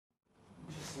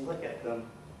look at them.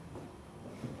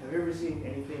 Have you ever seen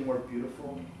anything more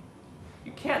beautiful?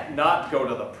 You can't not go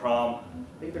to the prom.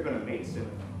 I think they're going to mate soon.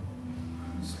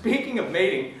 Speaking of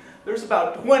mating, there's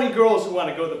about 20 girls who want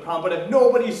to go to the prom, but if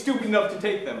nobody's stupid enough to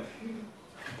take them.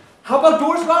 How about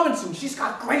Doris Robinson? She's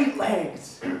got great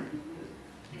legs.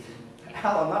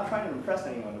 Al, I'm not trying to impress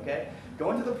anyone, okay?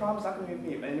 Going to the prom is not going to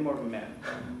make me any more of a man.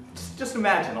 Just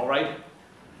imagine, all right?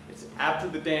 It's after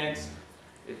the dance,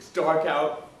 it's dark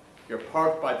out, you're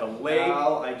parked by the lake.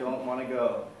 Al, I don't want to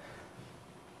go.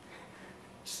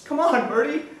 Just come on,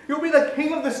 Birdy. You'll be the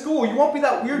king of the school. You won't be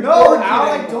that weird No, bird kid Al,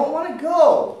 I anymore. don't want to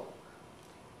go.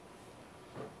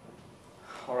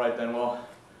 All right then, well,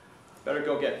 better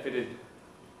go get fitted.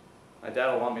 My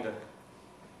dad will want me to.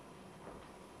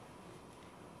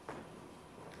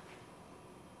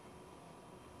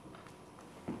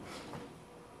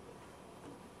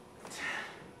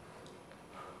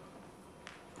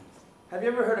 Have you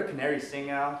ever heard a canary sing,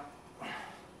 Al?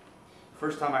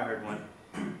 First time I heard one,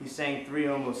 he sang 3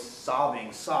 almost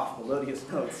sobbing, soft, melodious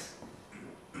notes.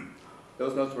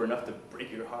 Those notes were enough to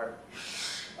break your heart.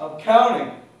 I'm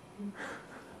counting.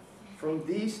 From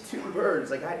these 2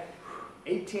 birds, I got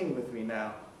 18 with me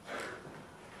now.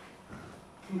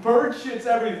 Bird shits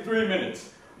every 3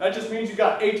 minutes. That just means you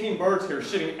got 18 birds here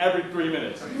shitting every 3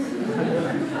 minutes.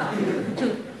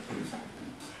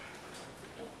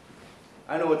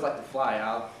 I know what it's like to fly,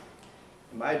 Al.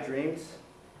 In my dreams,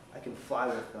 I can fly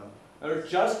with them. They're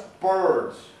just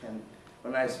birds. And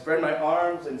when I spread my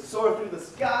arms and soar through the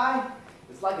sky,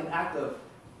 it's like an act of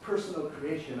personal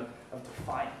creation, of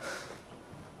defiance.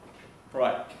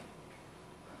 Right.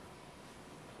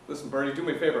 Listen, Birdy, do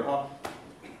me a favor, huh?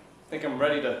 I think I'm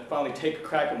ready to finally take a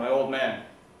crack at my old man.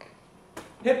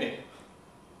 Hit me.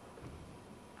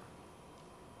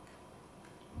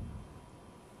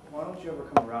 Why don't you ever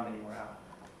come around anymore, Al?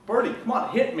 Birdy, come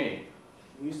on, hit me.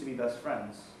 We used to be best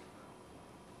friends.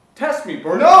 Test me,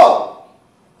 Birdy. No!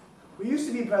 We used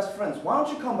to be best friends. Why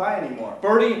don't you come by anymore?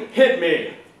 Birdy, hit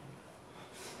me.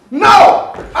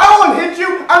 No! I won't hit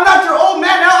you! I'm not your old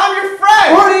man now, I'm your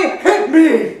friend! Birdy, hit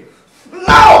me!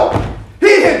 No!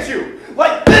 He hit you!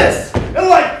 Like this! And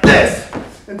like this!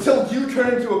 Until you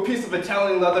turn into a piece of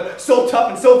Italian leather so tough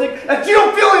and so thick that you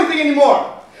don't feel anything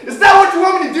anymore! Is that what you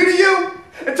want me to do to you?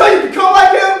 Until you become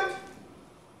like him?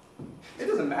 It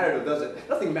doesn't matter though, does it?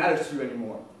 Nothing matters to you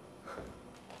anymore.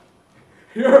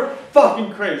 You're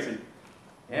fucking crazy.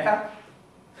 Yeah?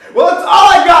 Well, that's all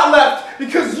I got left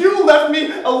because you left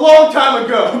me a long time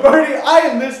ago. Birdy,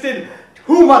 I enlisted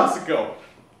 2 months ago.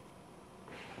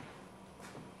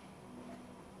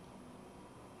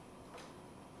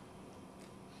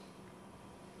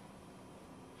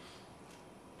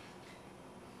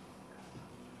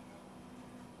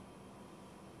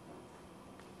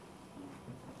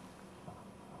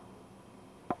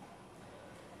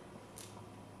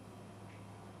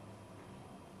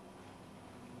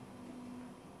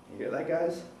 You hear that,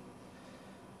 guys?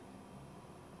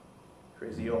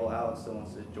 Crazy old Al still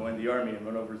wants to join the army and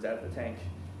run over his dad with a tank.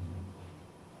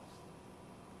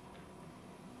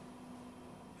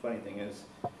 Funny thing is,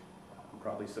 I'm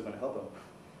probably still going to help him.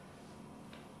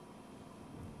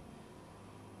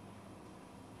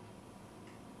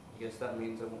 I guess that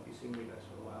means I won't be seeing you guys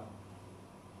for a while.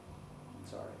 I'm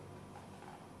sorry.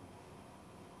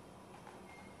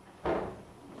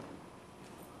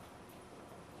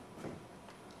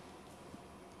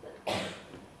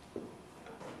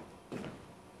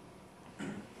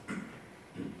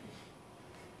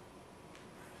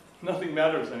 Nothing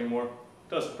matters anymore,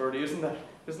 does it, Birdy? Isn't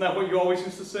that what you always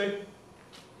used to say?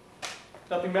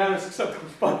 Nothing matters except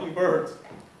those fucking birds.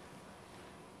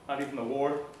 Not even the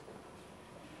war.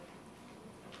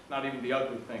 Not even the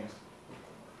ugly things.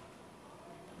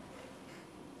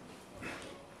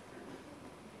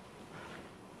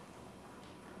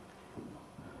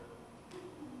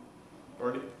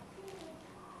 Birdy,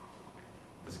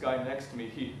 this guy next to me,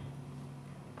 he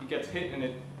gets hit and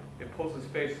it pulls his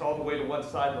face all the way to one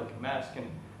side like a mask, and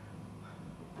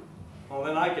well,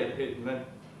 then I get hit, and then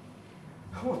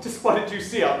just what did you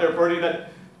see out there, Birdy, that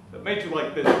made you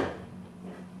like this?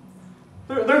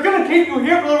 They're gonna keep you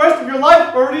here for the rest of your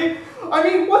life, Birdy. I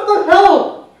mean, what the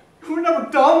hell? You were never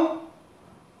dumb.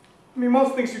 I mean,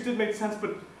 most things you did make sense,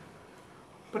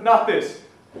 but not this.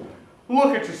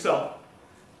 Look at yourself.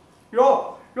 You're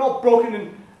all broken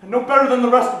and no better than the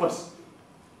rest of us.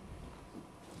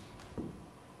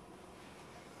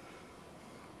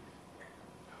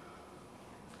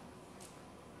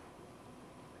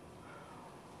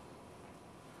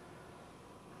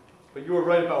 But you were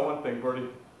right about one thing, Birdy.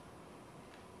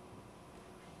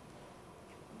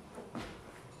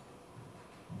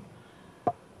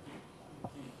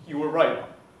 You were right.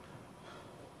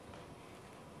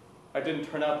 I didn't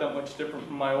turn out that much different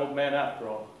from my old man after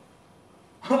all.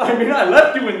 I mean, I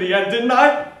left you in the end, didn't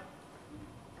I?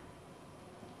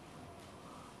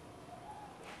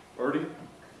 Birdy?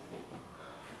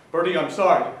 Birdy, I'm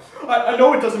sorry. I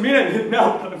know it doesn't mean anything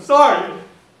now, but I'm sorry.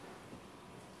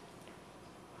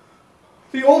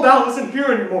 The old Al isn't here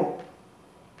anymore.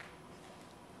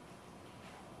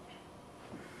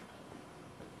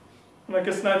 And I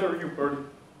guess neither are you, Birdy.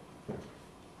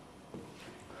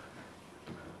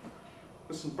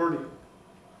 Listen, Birdy,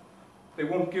 they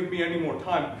won't give me any more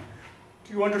time.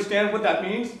 Do you understand what that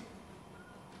means?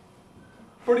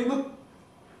 Birdy, look.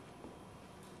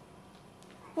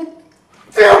 Oh,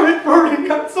 damn it,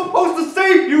 Birdy! I'm supposed to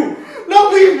save you,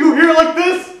 not leave you here like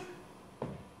this!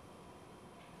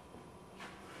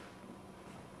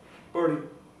 Birdy,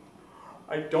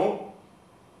 I don't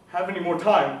have any more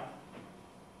time.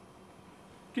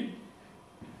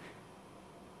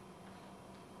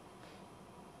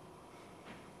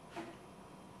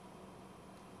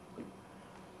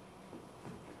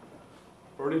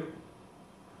 Birdy,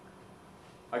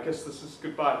 I guess this is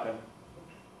goodbye then.